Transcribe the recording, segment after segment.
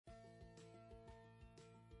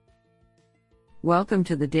Welcome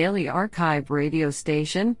to the Daily Archive radio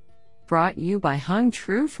station, brought you by Hung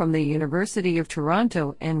Tru from the University of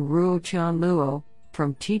Toronto and Ruo Chan Luo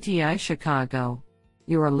from TTI Chicago.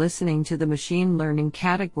 You are listening to the Machine Learning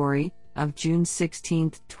category of June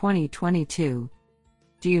 16, 2022.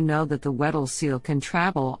 Do you know that the Weddell seal can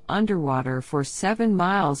travel underwater for 7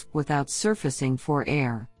 miles without surfacing for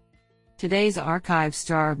air? Today's archive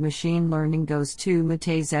star of machine learning goes to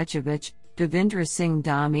Matej Zečević, Devendra Singh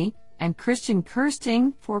Dhami, and Christian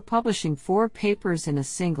Kirsting for publishing 4 papers in a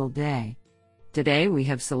single day. Today we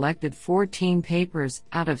have selected 14 papers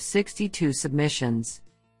out of 62 submissions.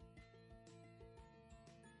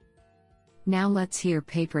 Now let's hear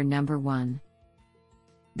paper number 1.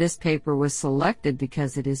 This paper was selected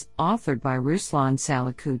because it is authored by Ruslan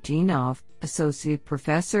Salakutdinov, Associate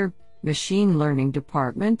Professor, Machine Learning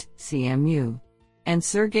Department, CMU, and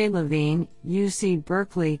Sergey Levine, UC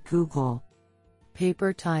Berkeley, Google.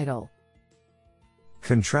 Paper title: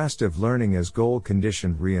 Contrastive Learning as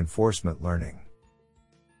Goal-Conditioned Reinforcement Learning.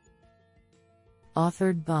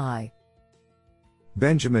 Authored by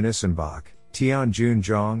Benjamin Issenbach, Tianjun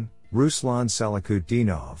Zhang, Ruslan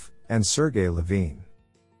Salakutdinov, and Sergey Levine.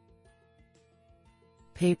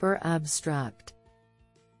 Paper abstract: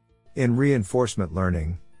 In reinforcement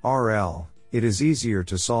learning, RL, it is easier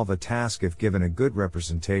to solve a task if given a good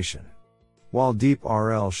representation. While deep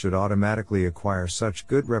RL should automatically acquire such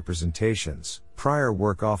good representations, prior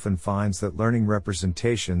work often finds that learning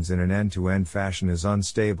representations in an end-to-end fashion is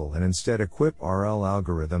unstable and instead equip RL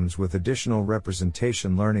algorithms with additional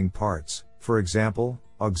representation learning parts, for example,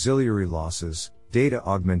 auxiliary losses, data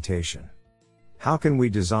augmentation. How can we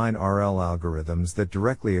design RL algorithms that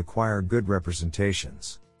directly acquire good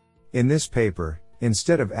representations? In this paper,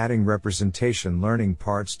 instead of adding representation learning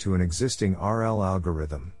parts to an existing RL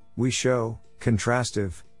algorithm, we show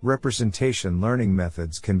contrastive representation learning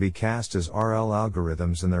methods can be cast as RL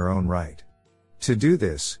algorithms in their own right. To do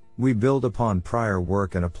this, we build upon prior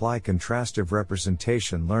work and apply contrastive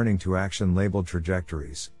representation learning to action-labeled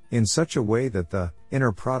trajectories, in such a way that the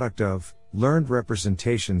inner product of learned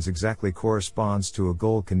representations exactly corresponds to a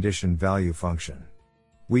goal-conditioned value function.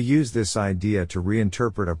 We use this idea to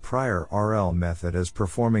reinterpret a prior RL method as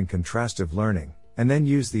performing contrastive learning, and then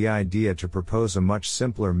use the idea to propose a much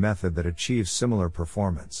simpler method that achieves similar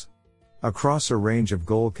performance. Across a range of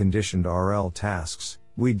goal-conditioned RL tasks,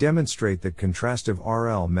 we demonstrate that contrastive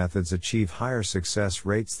RL methods achieve higher success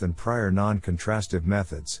rates than prior non-contrastive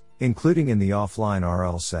methods, including in the offline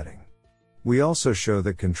RL setting. We also show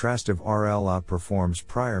that contrastive RL outperforms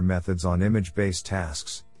prior methods on image-based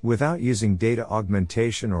tasks, without using data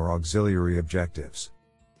augmentation or auxiliary objectives.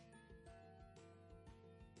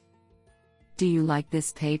 Do you like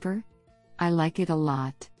this paper? I like it a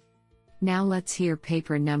lot. Now let's hear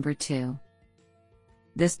paper number 2.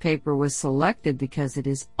 This paper was selected because it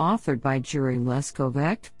is authored by Yuri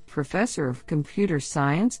Leskovec, Professor of Computer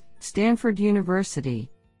Science, Stanford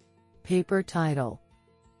University. Paper title: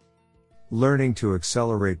 Learning to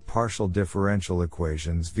Accelerate Partial Differential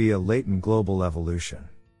Equations via Latent Global Evolution.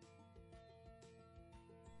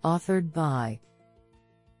 Authored by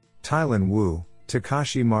Tailin Wu,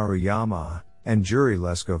 Takashi Maruyama, and Yuri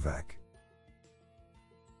Leskovec.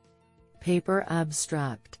 Paper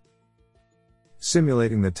abstract: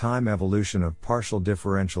 Simulating the time evolution of partial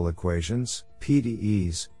differential equations,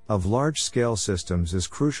 PDEs, of large-scale systems is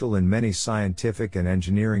crucial in many scientific and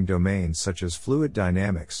engineering domains such as fluid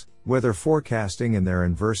dynamics, weather forecasting and their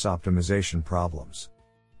inverse optimization problems.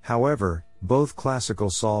 However, both classical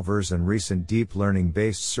solvers and recent deep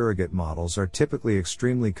learning-based surrogate models are typically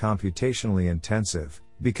extremely computationally intensive.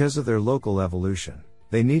 Because of their local evolution,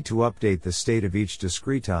 they need to update the state of each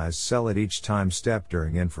discretized cell at each time step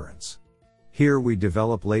during inference. Here we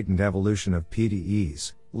develop latent evolution of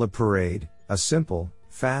PDEs, LaParade, a simple,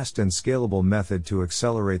 fast and scalable method to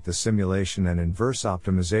accelerate the simulation and inverse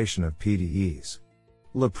optimization of PDEs.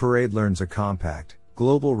 LaParade learns a compact,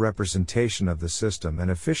 global representation of the system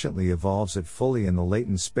and efficiently evolves it fully in the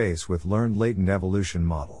latent space with learned latent evolution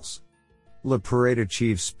models. LaParade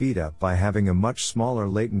achieves speedup by having a much smaller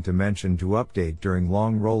latent dimension to update during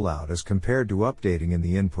long rollout as compared to updating in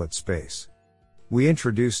the input space. We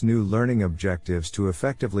introduce new learning objectives to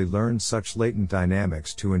effectively learn such latent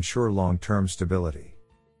dynamics to ensure long-term stability.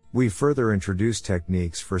 We further introduce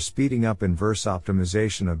techniques for speeding up inverse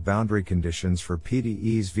optimization of boundary conditions for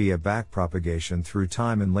PDEs via backpropagation through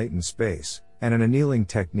time and latent space, and an annealing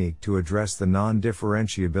technique to address the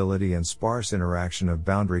non-differentiability and sparse interaction of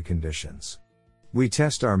boundary conditions. We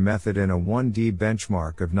test our method in a 1D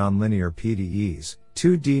benchmark of nonlinear PDEs,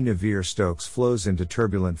 2D Navier-Stokes flows into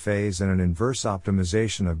turbulent phase and an inverse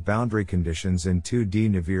optimization of boundary conditions in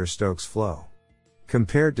 2D Navier-Stokes flow.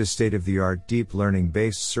 Compared to state-of-the-art deep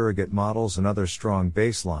learning-based surrogate models and other strong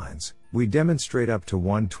baselines, we demonstrate up to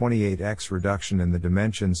 128x reduction in the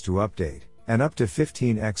dimensions to update, and up to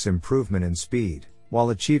 15x improvement in speed,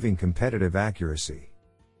 while achieving competitive accuracy.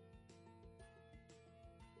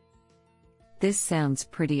 This sounds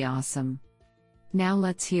pretty awesome. Now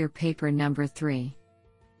let's hear paper number 3.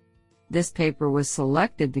 This paper was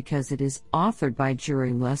selected because it is authored by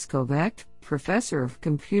Yuri Leskovec, Professor of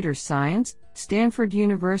Computer Science, Stanford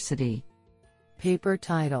University. Paper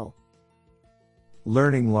title: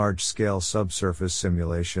 Learning Large-Scale Subsurface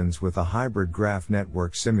Simulations with a Hybrid Graph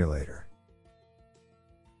Network Simulator.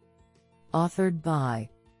 Authored by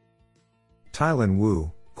Tailin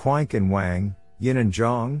Wu, Qianqin Wang, Yinan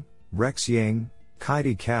Zhang, Rex Ying,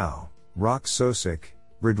 Kaidi Cao, Rock Sosik,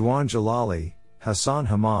 Ridwan Jalali, Hassan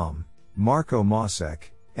Hammam, Marko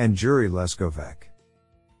Mosek, and Yuri Leskovec.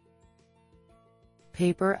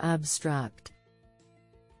 Paper abstract: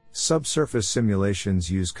 Subsurface simulations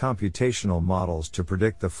use computational models to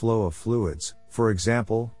predict the flow of fluids, for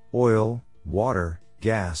example, oil, water,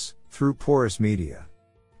 gas, through porous media.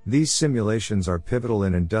 These simulations are pivotal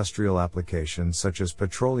in industrial applications such as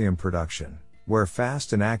petroleum production, where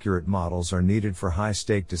fast and accurate models are needed for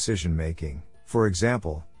high-stake decision-making, for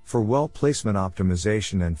example, for well placement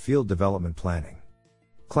optimization and field development planning.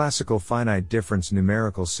 Classical finite difference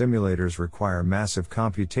numerical simulators require massive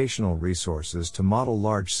computational resources to model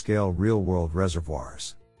large-scale real-world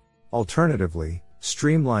reservoirs. Alternatively,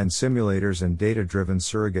 streamlined simulators and data-driven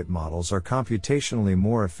surrogate models are computationally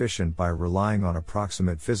more efficient by relying on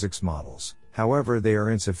approximate physics models. However, they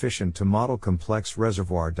are insufficient to model complex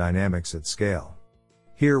reservoir dynamics at scale.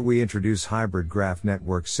 Here we introduce Hybrid Graph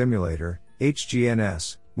Network Simulator,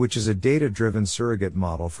 HGNS, which is a data-driven surrogate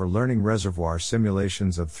model for learning reservoir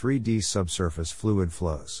simulations of 3D subsurface fluid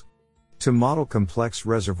flows. To model complex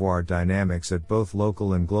reservoir dynamics at both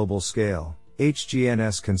local and global scale,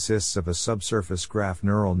 HGNS consists of a subsurface graph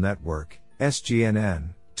neural network,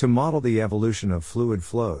 SGNN, to model the evolution of fluid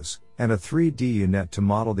flows, and a 3D UNet to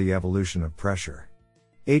model the evolution of pressure.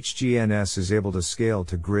 HGNS is able to scale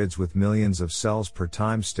to grids with millions of cells per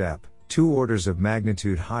time step, 2 orders of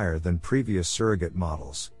magnitude higher than previous surrogate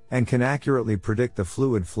models, and can accurately predict the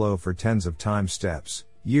fluid flow for tens of time steps,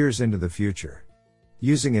 years into the future.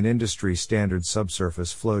 Using an industry-standard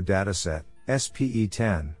subsurface flow dataset,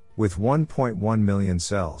 SPE10, with 1.1 million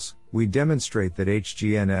cells, we demonstrate that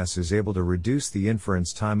HGNS is able to reduce the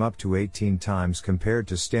inference time up to 18 times compared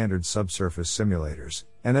to standard subsurface simulators,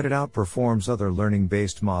 and that it outperforms other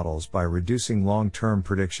learning-based models by reducing long-term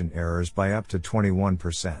prediction errors by up to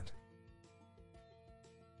 21%.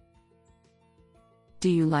 Do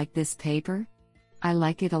you like this paper? I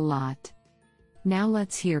like it a lot. Now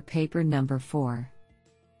let's hear paper number 4.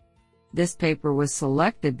 This paper was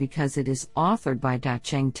selected because it is authored by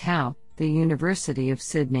Dacheng Tao, the University of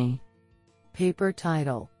Sydney. Paper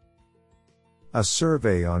title: A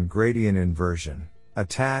Survey on Gradient Inversion,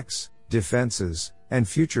 Attacks, Defenses, and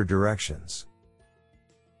Future Directions.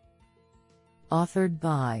 Authored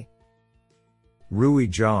by Rui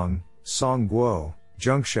Zhang, Song Guo,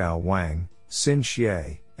 Zhengxiao Wang, Xin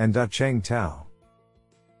Xie, and Dacheng Tao.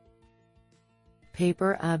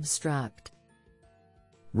 Paper abstract: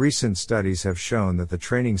 Recent studies have shown that the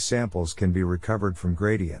training samples can be recovered from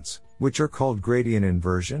gradients, which are called gradient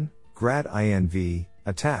inversion, GradINV,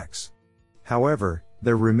 attacks. However,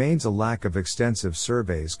 there remains a lack of extensive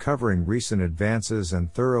surveys covering recent advances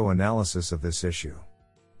and thorough analysis of this issue.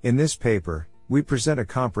 In this paper, we present a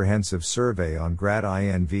comprehensive survey on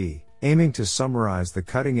GradINV, aiming to summarize the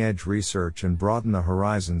cutting-edge research and broaden the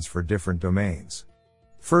horizons for different domains.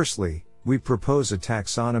 Firstly, we propose a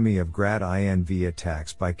taxonomy of GradINV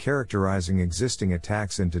attacks by characterizing existing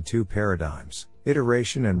attacks into 2 paradigms,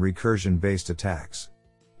 iteration and recursion-based attacks.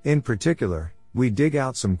 In particular, we dig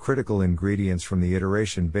out some critical ingredients from the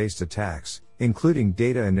iteration-based attacks, including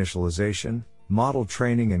data initialization, model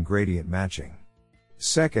training and gradient matching.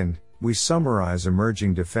 Second, we summarize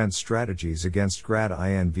emerging defense strategies against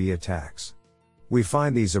GradINV attacks. We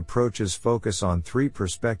find these approaches focus on 3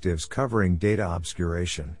 perspectives covering data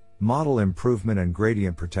obscuration, model improvement and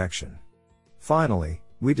gradient protection. Finally,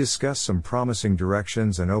 we discuss some promising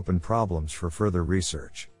directions and open problems for further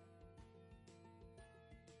research.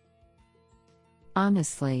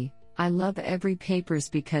 Honestly, I love every papers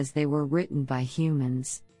because they were written by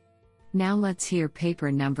humans. Now let's hear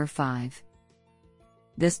paper number 5.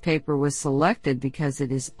 This paper was selected because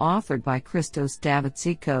it is authored by Christos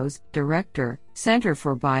Davatsikos, Director, Center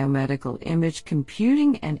for Biomedical Image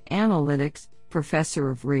Computing and Analytics, Professor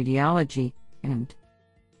of Radiology, and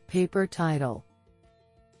Paper title: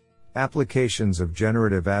 Applications of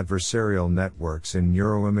Generative Adversarial Networks in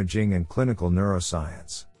Neuroimaging and Clinical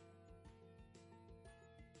Neuroscience.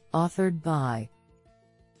 Authored by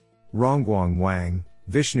Rongguang Wang,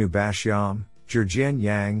 Vishnu Bashyam, Zhijian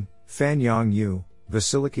Yang, Fanyang Yu,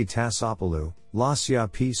 Vasiliki Tasopoulou, Lasya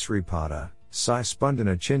P. Sripada, Sai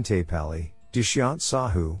Spundana Chintapalli, Dushyant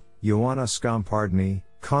Sahu, Ioana Skampardini,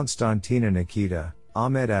 Konstantina Nikita,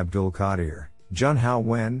 Ahmed Abdul Qadir, Junhao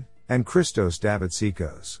Wen, and Christos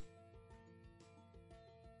Davatsikos.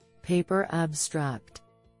 Paper Abstract.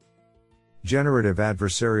 Generative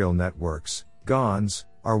Adversarial Networks, GANs,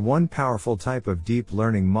 are one powerful type of deep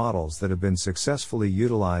learning models that have been successfully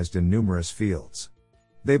utilized in numerous fields.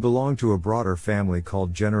 They belong to a broader family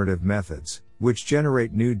called generative methods, which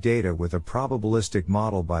generate new data with a probabilistic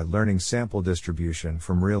model by learning sample distribution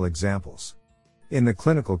from real examples. In the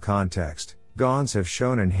clinical context, GANs have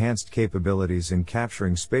shown enhanced capabilities in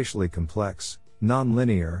capturing spatially complex,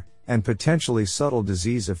 nonlinear, and potentially subtle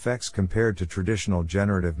disease effects compared to traditional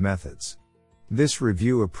generative methods. This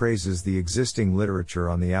review appraises the existing literature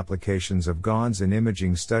on the applications of GANs in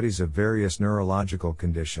imaging studies of various neurological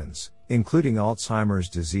conditions, including Alzheimer's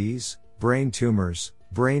disease, brain tumors,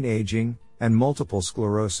 brain aging, and multiple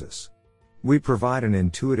sclerosis. We provide an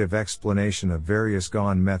intuitive explanation of various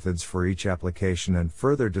GAN methods for each application and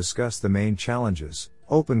further discuss the main challenges,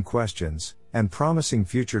 open questions, and promising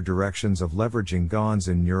future directions of leveraging GANs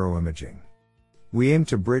in neuroimaging. We aim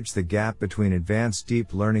to bridge the gap between advanced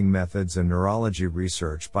deep learning methods and neurology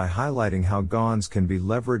research by highlighting how GANs can be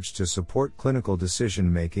leveraged to support clinical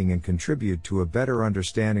decision-making and contribute to a better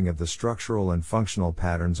understanding of the structural and functional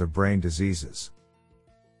patterns of brain diseases.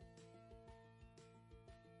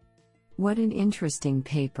 What an interesting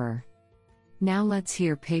paper. Now let's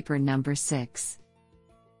hear paper number 6.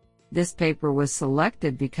 This paper was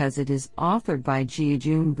selected because it is authored by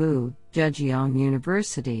Jiajun Bu, Zhejiang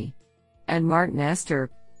University, and Martin Ester,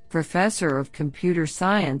 Professor of Computer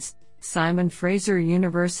Science, Simon Fraser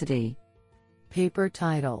University. Paper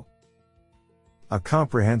title: A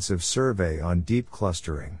Comprehensive Survey on Deep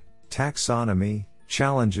Clustering, Taxonomy,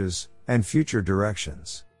 Challenges, and Future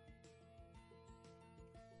Directions.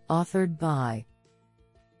 Authored by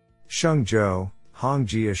Sheng Zhou,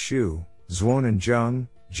 Hongjia Xu, Zuonan Zheng,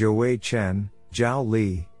 Jiawei Chen, Zhao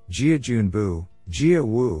Li, Jiajun Bu, Jia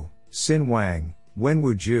Wu, Xin Wang,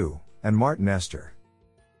 Wenwu Zhu, and Martin Ester.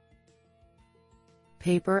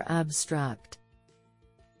 Paper abstract: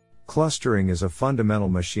 Clustering is a fundamental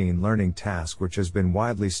machine learning task which has been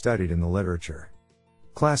widely studied in the literature.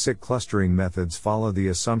 Classic clustering methods follow the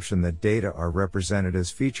assumption that data are represented as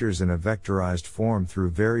features in a vectorized form through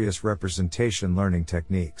various representation learning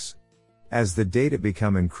techniques. As the data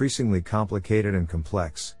become increasingly complicated and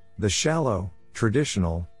complex, the shallow,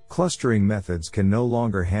 traditional, clustering methods can no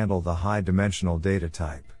longer handle the high-dimensional data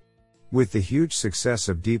type. With the huge success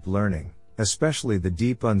of deep learning, especially the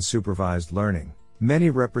deep unsupervised learning, many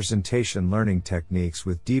representation learning techniques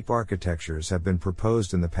with deep architectures have been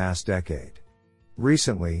proposed in the past decade.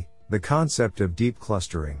 Recently, the concept of deep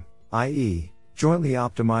clustering, i.e., jointly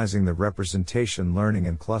optimizing the representation learning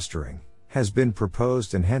and clustering, has been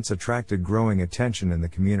proposed and hence attracted growing attention in the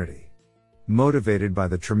community. Motivated by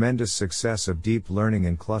the tremendous success of deep learning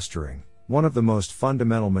and clustering, one of the most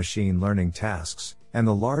fundamental machine learning tasks, and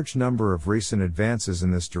the large number of recent advances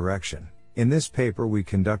in this direction, in this paper we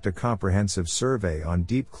conduct a comprehensive survey on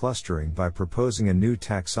deep clustering by proposing a new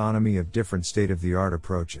taxonomy of different state-of-the-art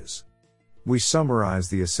approaches. We summarize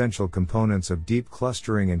the essential components of deep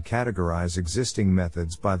clustering and categorize existing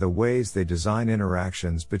methods by the ways they design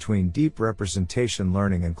interactions between deep representation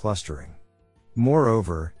learning and clustering.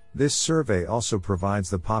 Moreover, this survey also provides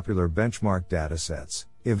the popular benchmark datasets,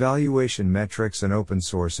 evaluation metrics and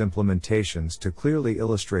open-source implementations to clearly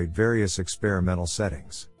illustrate various experimental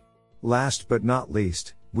settings. Last but not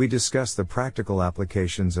least, we discuss the practical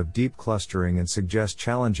applications of deep clustering and suggest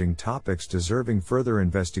challenging topics deserving further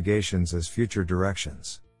investigations as future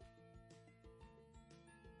directions.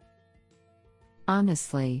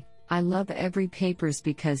 Honestly, I love every papers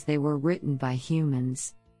because they were written by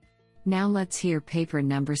humans. Now let's hear paper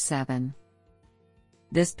number 7.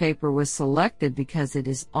 This paper was selected because it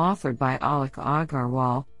is authored by Alok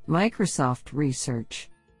Agarwal, Microsoft Research,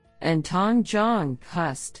 and Tong Zhang,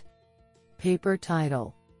 Cust. Paper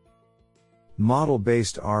title: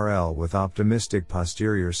 Model-based RL with optimistic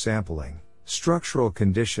posterior sampling, structural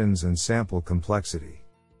conditions and sample complexity.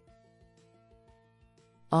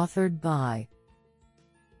 Authored by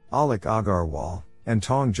Alok Agarwal and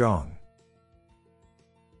Tong Zhang.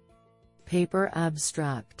 Paper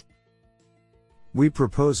abstract: We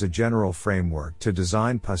propose a general framework to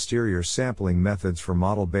design posterior sampling methods for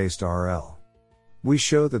model-based RL. We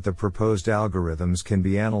show that the proposed algorithms can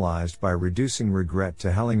be analyzed by reducing regret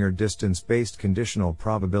to Hellinger distance-based conditional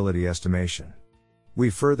probability estimation.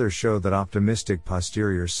 We further show that optimistic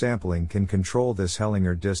posterior sampling can control this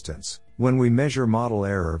Hellinger distance, when we measure model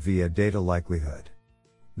error via data likelihood.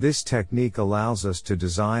 This technique allows us to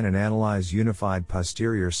design and analyze unified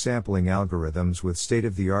posterior sampling algorithms with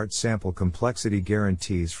state-of-the-art sample complexity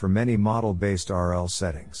guarantees for many model-based RL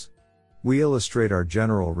settings. We illustrate our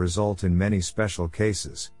general result in many special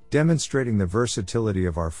cases, demonstrating the versatility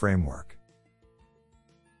of our framework.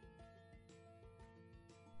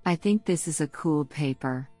 I think this is a cool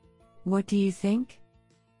paper. What do you think?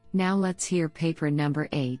 Now let's hear paper number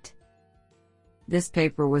 8. This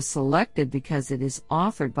paper was selected because it is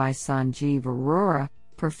authored by Sanjeev Arora,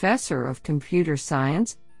 Professor of Computer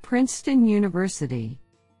Science, Princeton University.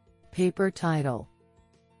 Paper title: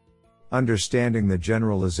 Understanding the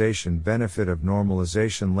Generalization Benefit of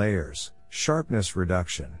Normalization Layers, Sharpness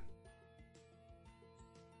Reduction.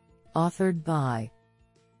 Authored by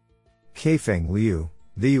Kaifeng Liu,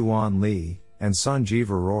 Liyuan Li, and Sanjeev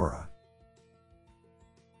Arora.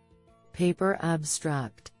 Paper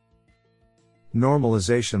abstract: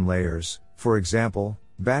 Normalization layers, for example,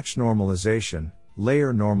 batch normalization,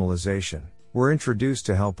 layer normalization, were introduced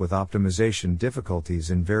to help with optimization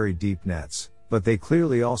difficulties in very deep nets, but they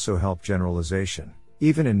clearly also help generalization,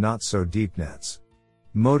 even in not so deep nets.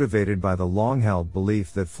 Motivated by the long-held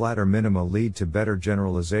belief that flatter minima lead to better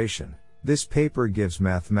generalization, this paper gives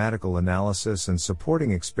mathematical analysis and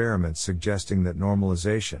supporting experiments suggesting that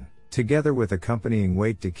normalization, together with accompanying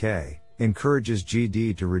weight decay, encourages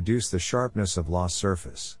GD to reduce the sharpness of loss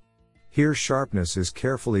surface. Here sharpness is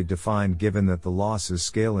carefully defined given that the loss is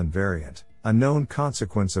scale invariant, a known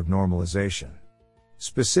consequence of normalization.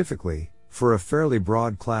 Specifically, for a fairly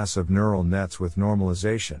broad class of neural nets with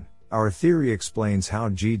normalization, our theory explains how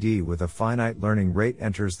GD with a finite learning rate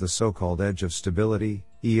enters the so-called edge of stability,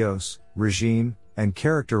 EOS, regime, and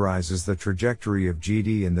characterizes the trajectory of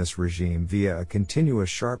GD in this regime via a continuous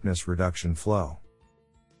sharpness reduction flow.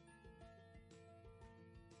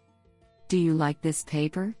 Do you like this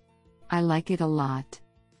paper? I like it a lot.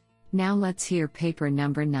 Now let's hear paper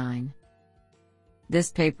number 9. This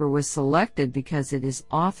paper was selected because it is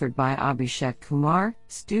authored by Abhishek Kumar,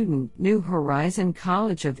 student, New Horizon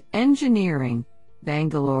College of Engineering,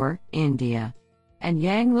 Bangalore, India, and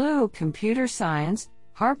Yang Liu, Computer Science,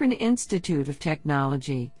 Harbin Institute of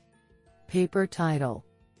Technology. Paper title: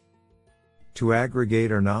 To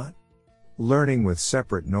aggregate or not? Learning with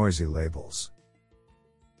separate noisy labels.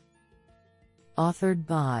 Authored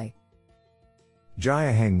by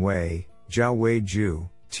Jiaheng Wei, Jiawei Zhu,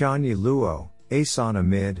 Tianyi Luo, Ahsan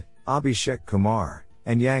Amid, Abhishek Kumar,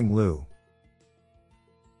 and Yang Liu.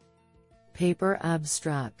 Paper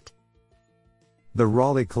abstract: The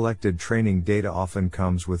Raleigh collected training data often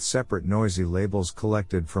comes with separate noisy labels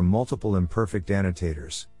collected from multiple imperfect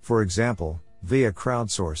annotators, for example, via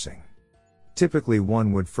crowdsourcing. Typically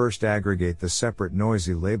one would first aggregate the separate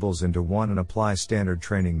noisy labels into one and apply standard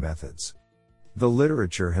training methods. The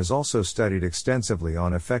literature has also studied extensively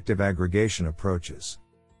on effective aggregation approaches.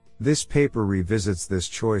 This paper revisits this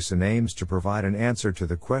choice and aims to provide an answer to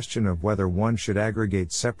the question of whether one should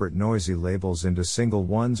aggregate separate noisy labels into single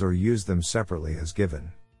ones or use them separately as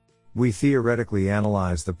given. We theoretically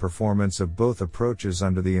analyze the performance of both approaches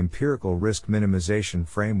under the empirical risk minimization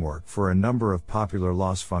framework for a number of popular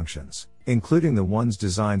loss functions, including the ones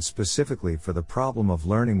designed specifically for the problem of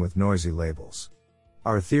learning with noisy labels.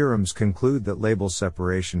 Our theorems conclude that label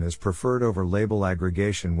separation is preferred over label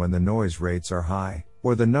aggregation when the noise rates are high,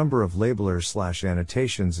 or the number of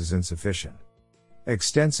labelers/annotations is insufficient.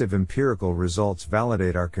 Extensive empirical results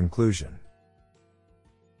validate our conclusion.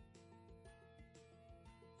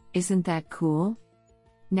 Isn't that cool?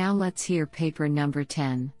 Now let's hear paper number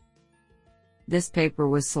 10. This paper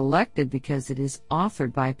was selected because it is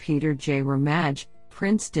authored by Peter J. Ramage,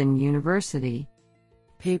 Princeton University.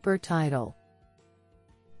 Paper title: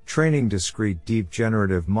 Training discrete deep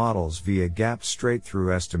generative models via gap straight-through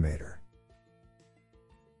estimator.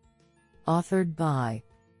 Authored by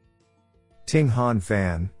Ting-Han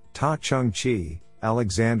Fan, Ta-Chung Chi,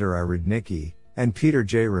 Alexander Irodnicki, and Peter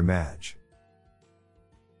J. Ramage.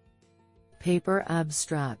 Paper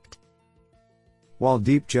abstract: While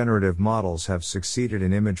deep generative models have succeeded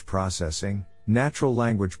in image processing, natural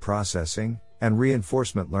language processing, and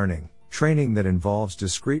reinforcement learning, training that involves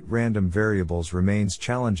discrete random variables remains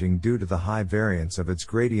challenging due to the high variance of its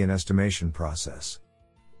gradient estimation process.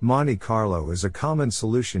 Monte Carlo is a common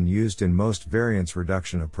solution used in most variance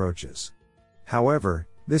reduction approaches. However,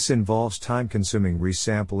 this involves time-consuming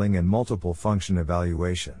resampling and multiple function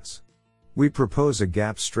evaluations. We propose a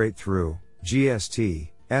gap straight-through, GST,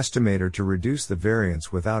 estimator to reduce the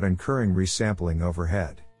variance without incurring resampling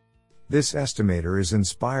overhead. This estimator is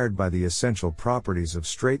inspired by the essential properties of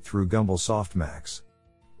straight-through Gumbel softmax.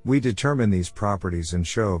 We determine these properties and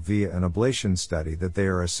show via an ablation study that they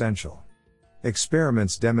are essential.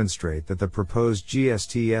 Experiments demonstrate that the proposed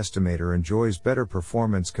GST estimator enjoys better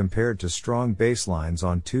performance compared to strong baselines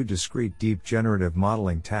on two discrete deep generative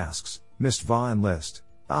modeling tasks, MIST-VA and LIST,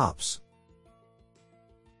 OPS.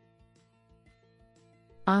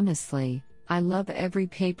 Honestly, I love every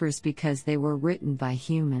papers because they were written by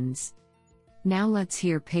humans. Now let's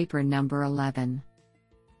hear paper number 11.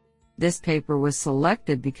 This paper was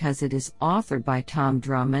selected because it is authored by Tom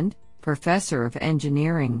Drummond, Professor of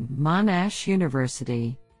Engineering, Monash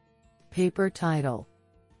University. Paper title: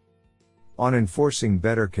 On enforcing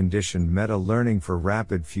better conditioned meta-learning for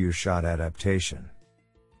rapid few-shot adaptation.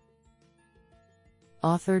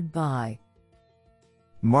 Authored by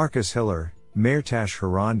Marcus Hiller, Mehrtash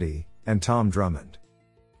Harandi, and Tom Drummond.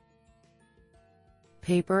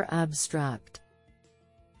 Paper abstract: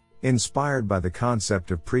 Inspired by the concept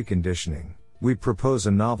of preconditioning, we propose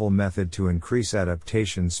a novel method to increase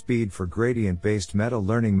adaptation speed for gradient-based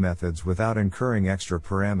meta-learning methods without incurring extra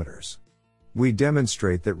parameters. We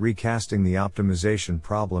demonstrate that recasting the optimization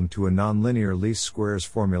problem to a nonlinear least squares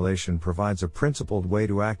formulation provides a principled way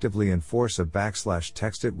to actively enforce a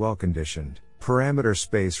 /textit well-conditioned parameter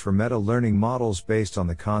space for meta-learning models based on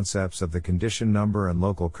the concepts of the condition number and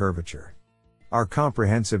local curvature. Our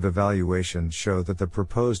comprehensive evaluations show that the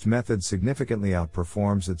proposed method significantly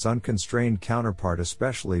outperforms its unconstrained counterpart,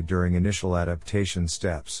 especially during initial adaptation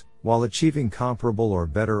steps, while achieving comparable or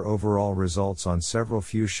better overall results on several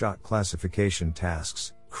few-shot classification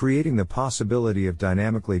tasks, creating the possibility of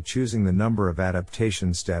dynamically choosing the number of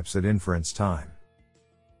adaptation steps at inference time.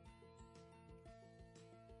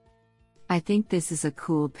 I think this is a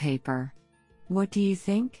cool paper. What do you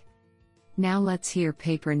think? Now let's hear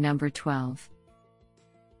paper number 12.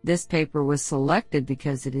 This paper was selected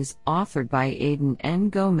because it is authored by Aidan N.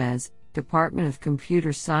 Gomez, Department of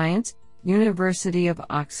Computer Science, University of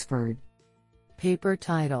Oxford. Paper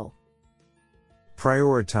title: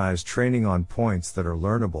 Prioritize training on points that are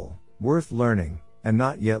learnable, worth learning, and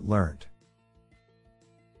not yet learned.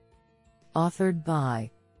 Authored by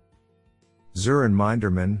Zuran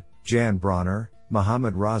Minderman, Jan Bronner,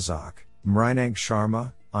 Mohammad Razak, Mrinank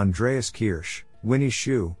Sharma, Andreas Kirsch, Winnie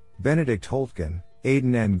Shu, Benedict Holtgen,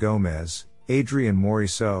 Aidan N. Gomez, Adrian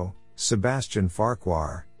Morisot, Sebastian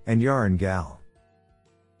Farquhar, and Yaron Gal.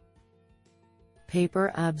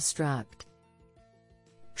 Paper abstract: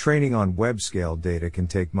 Training on web-scale data can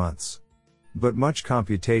take months. But much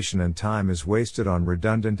computation and time is wasted on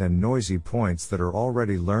redundant and noisy points that are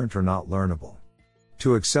already learnt or not learnable.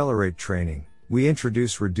 To accelerate training, we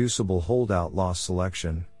introduce reducible holdout loss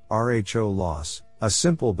selection, RHO loss, a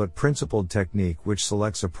simple but principled technique which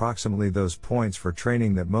selects approximately those points for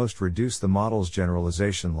training that most reduce the model's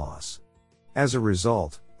generalization loss. As a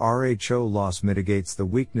result, RHO loss mitigates the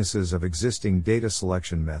weaknesses of existing data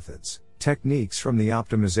selection methods. Techniques from the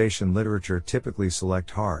optimization literature typically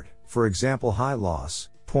select hard, for example high loss,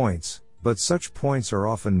 points, but such points are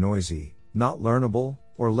often noisy, not learnable,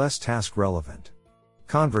 or less task relevant.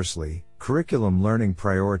 Conversely, curriculum learning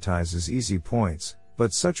prioritizes easy points,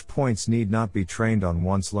 but such points need not be trained on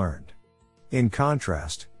once learned. In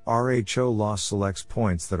contrast, RHO loss selects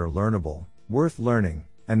points that are learnable, worth learning,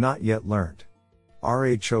 and not yet learned.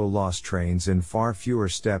 RHO loss trains in far fewer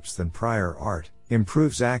steps than prior art,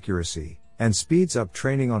 improves accuracy, and speeds up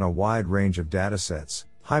training on a wide range of datasets,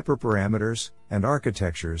 hyperparameters, and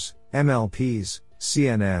architectures, MLPs,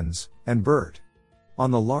 CNNs, and BERT. On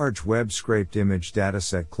the large web-scraped image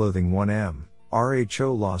dataset Clothing 1M,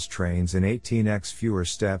 RHO loss trains in 18x fewer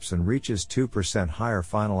steps and reaches 2% higher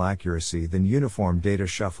final accuracy than uniform data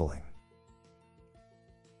shuffling.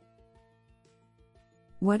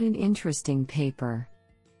 What an interesting paper.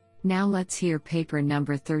 Now let's hear paper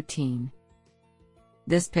number 13.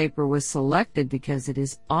 This paper was selected because it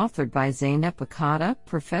is authored by Zeynep Akata,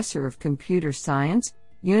 Professor of Computer Science,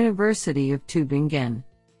 University of Tübingen,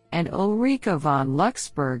 and Ulrike von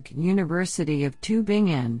Luxemburg, University of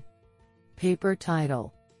Tübingen. Paper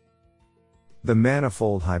title: The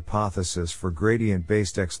Manifold Hypothesis for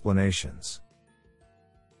Gradient-Based Explanations.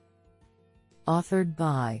 Authored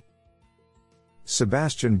by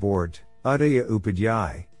Sebastian Bort, Udaya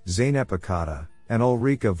Upadhyay, Zeynep Akata, and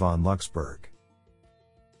Ulrike von Luxemburg.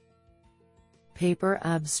 Paper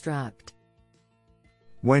abstract: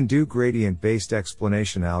 When do gradient-based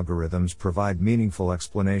explanation algorithms provide meaningful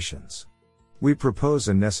explanations? We propose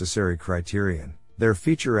a necessary criterion: their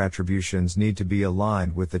feature attributions need to be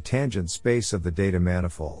aligned with the tangent space of the data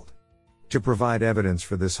manifold. To provide evidence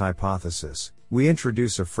for this hypothesis, we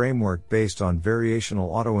introduce a framework based on variational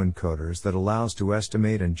autoencoders that allows to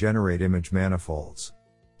estimate and generate image manifolds.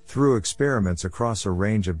 Through experiments across a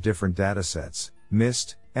range of different datasets,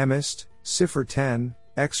 MIST, EMIST, CIFAR-10,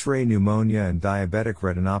 X-ray pneumonia and diabetic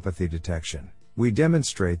retinopathy detection, we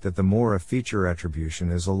demonstrate that the more a feature attribution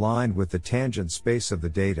is aligned with the tangent space of the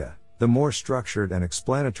data, the more structured and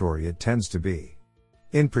explanatory it tends to be.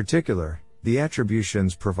 In particular, the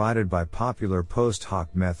attributions provided by popular post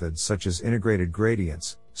hoc methods such as integrated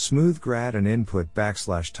gradients, smoothgrad and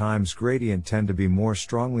input_times gradient tend to be more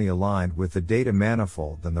strongly aligned with the data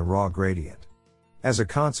manifold than the raw gradient. As a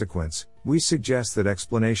consequence, we suggest that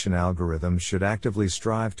explanation algorithms should actively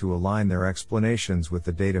strive to align their explanations with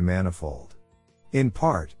the data manifold. In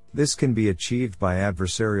part, this can be achieved by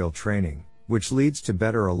adversarial training, which leads to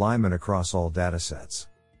better alignment across all datasets.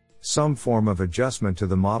 Some form of adjustment to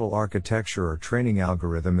the model architecture or training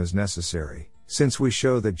algorithm is necessary, since we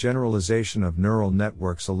show that generalization of neural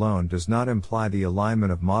networks alone does not imply the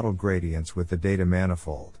alignment of model gradients with the data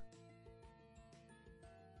manifold.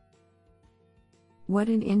 What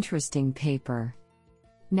an interesting paper.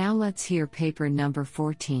 Now let's hear paper number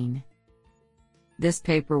 14. This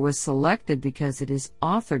paper was selected because it is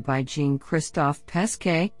authored by Jean-Christophe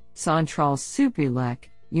Pesquet, Centrale Supélec,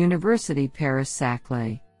 University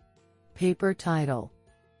Paris-Saclay. Paper title: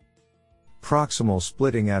 Proximal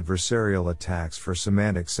splitting adversarial attacks for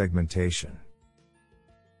semantic segmentation.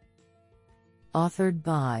 Authored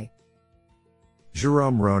by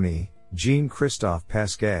Jérôme Rony, Jean-Christophe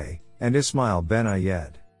Pesquet, and Ismail Ben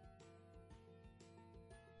Ayed.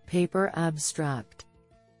 Paper abstract: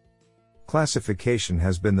 Classification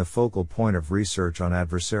has been the focal point of research on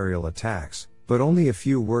adversarial attacks, but only a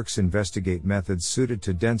few works investigate methods suited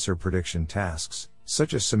to denser prediction tasks,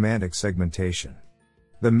 such as semantic segmentation.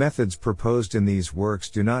 The methods proposed in these works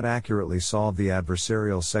do not accurately solve the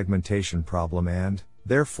adversarial segmentation problem and,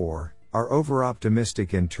 therefore, are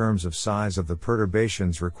over-optimistic in terms of size of the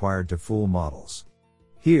perturbations required to fool models.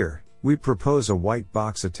 Here, we propose a white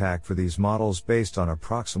box attack for these models based on a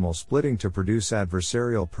proximal splitting to produce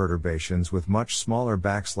adversarial perturbations with much smaller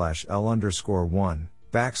 \L_1,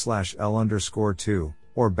 \L_2,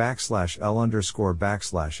 or \L_inft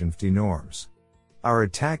norms. Our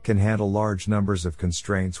attack can handle large numbers of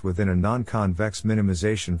constraints within a non-convex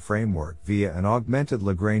minimization framework via an augmented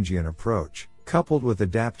Lagrangian approach, coupled with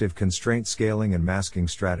adaptive constraint scaling and masking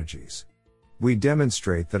strategies. We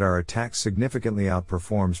demonstrate that our attack significantly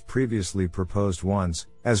outperforms previously proposed ones,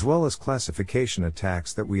 as well as classification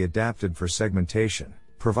attacks that we adapted for segmentation,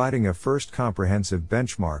 providing a first comprehensive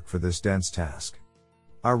benchmark for this dense task.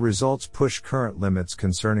 Our results push current limits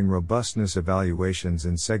concerning robustness evaluations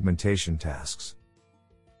in segmentation tasks.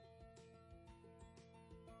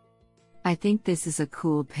 I think this is a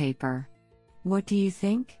cool paper. What do you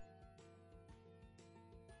think?